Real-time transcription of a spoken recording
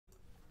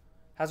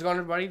How's it going,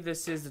 everybody?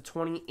 This is the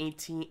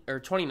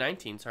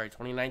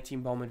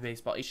 2019 Bowman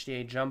Baseball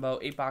HTA Jumbo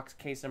 8-box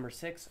case number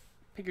 6.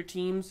 Pick your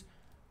teams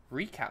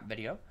recap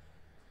video.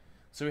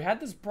 So we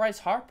had this Bryce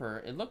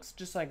Harper. It looks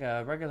just like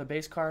a regular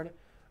base card.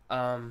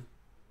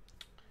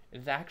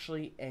 It's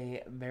actually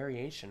a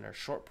variation or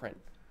short print.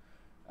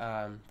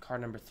 Card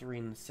number 3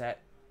 in the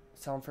set.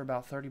 Selling for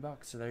about $30.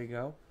 So there you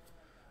go.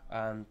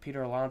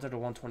 Peter Alonso to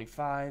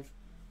 125.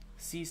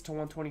 Cease to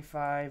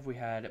 125. We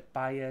had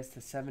Baez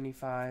to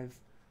 75.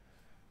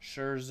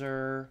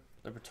 Scherzer,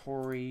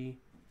 Liberatore,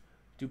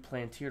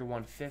 Duplantier to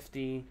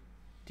 150,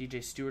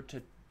 DJ Stewart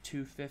to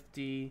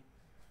 250,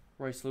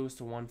 Royce Lewis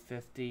to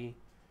 150,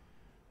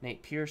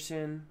 Nate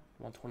Pearson,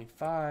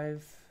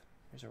 125.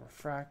 There's a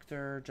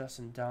refractor,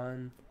 Justin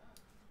Dunn,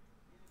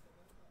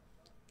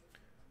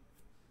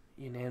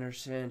 Ian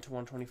Anderson to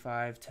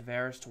 125,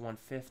 Tavares to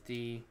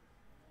 150.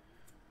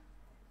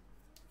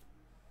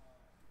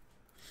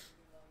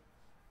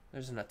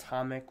 There's an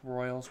Atomic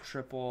Royals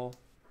triple.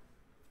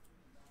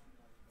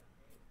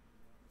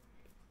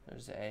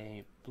 There's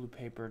a blue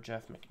paper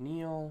Jeff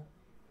McNeil.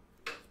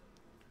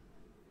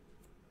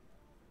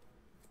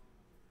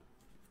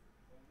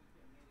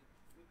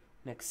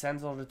 Nick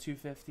Senzel to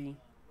 250.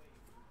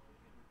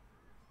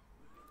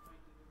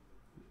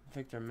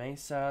 Victor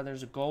Mesa.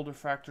 There's a gold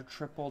refractor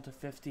triple to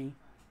 50.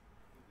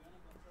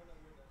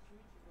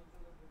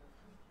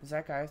 Does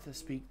that guy have to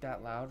speak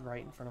that loud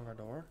right in front of our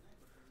door?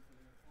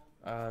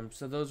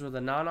 So those were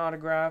the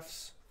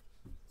non-autographs.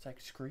 It's like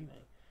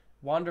screaming.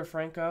 Wander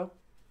Franco.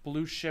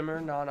 Blue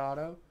Shimmer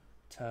non-auto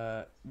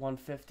to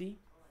 150.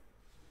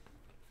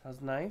 That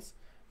was nice.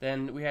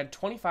 Then we had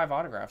 25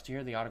 autographs. Do you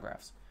hear the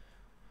autographs?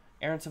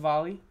 Aaron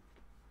Savali,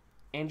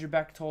 Andrew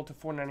Bechtold to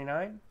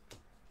 499.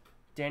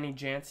 Danny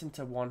Jansen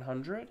to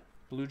 100.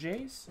 Blue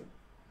Jays.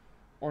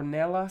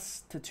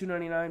 Ornelas to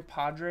 299.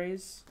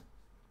 Padres.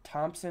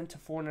 Thompson to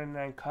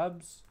 499.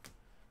 Cubs.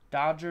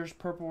 Dodgers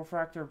purple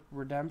refractor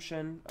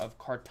redemption of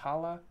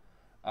Cartala.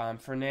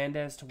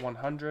 Fernandez to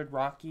 100.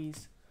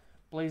 Rockies.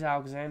 Blaze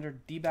Alexander,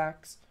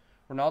 D-backs.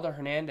 Ronaldo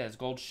Hernandez,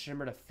 gold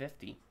shimmer to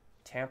 50,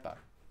 Tampa.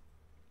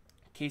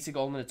 Casey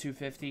Goldman to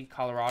 250,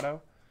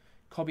 Colorado.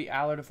 Kobe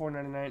Aller to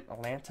 499,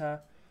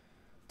 Atlanta.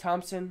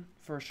 Thompson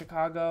for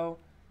Chicago.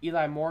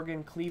 Eli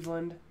Morgan,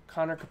 Cleveland.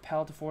 Connor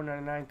Capel to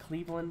 499,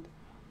 Cleveland.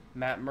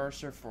 Matt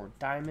Mercer for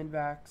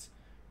Diamondbacks.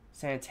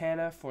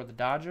 Santana for the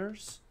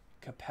Dodgers.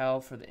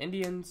 Capel for the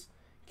Indians.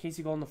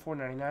 Casey Golden to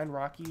 499,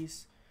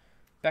 Rockies.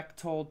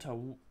 Bechtold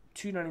to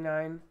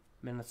 299,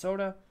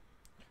 Minnesota.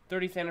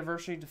 30th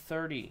anniversary to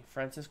 30,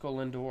 Francisco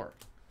Lindor.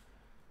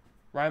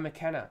 Ryan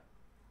McKenna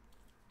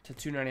to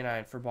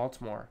 299 for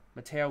Baltimore.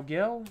 Mateo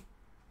Gil,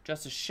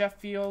 Justice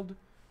Sheffield,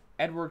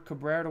 Edward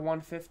Cabrera to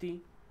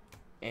 150,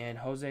 and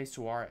Jose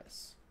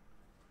Suarez.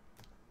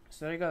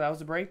 So there you go. That was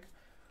the break.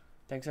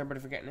 Thanks,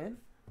 everybody, for getting in.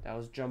 That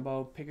was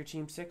Jumbo Pick Your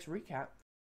Team 6 recap.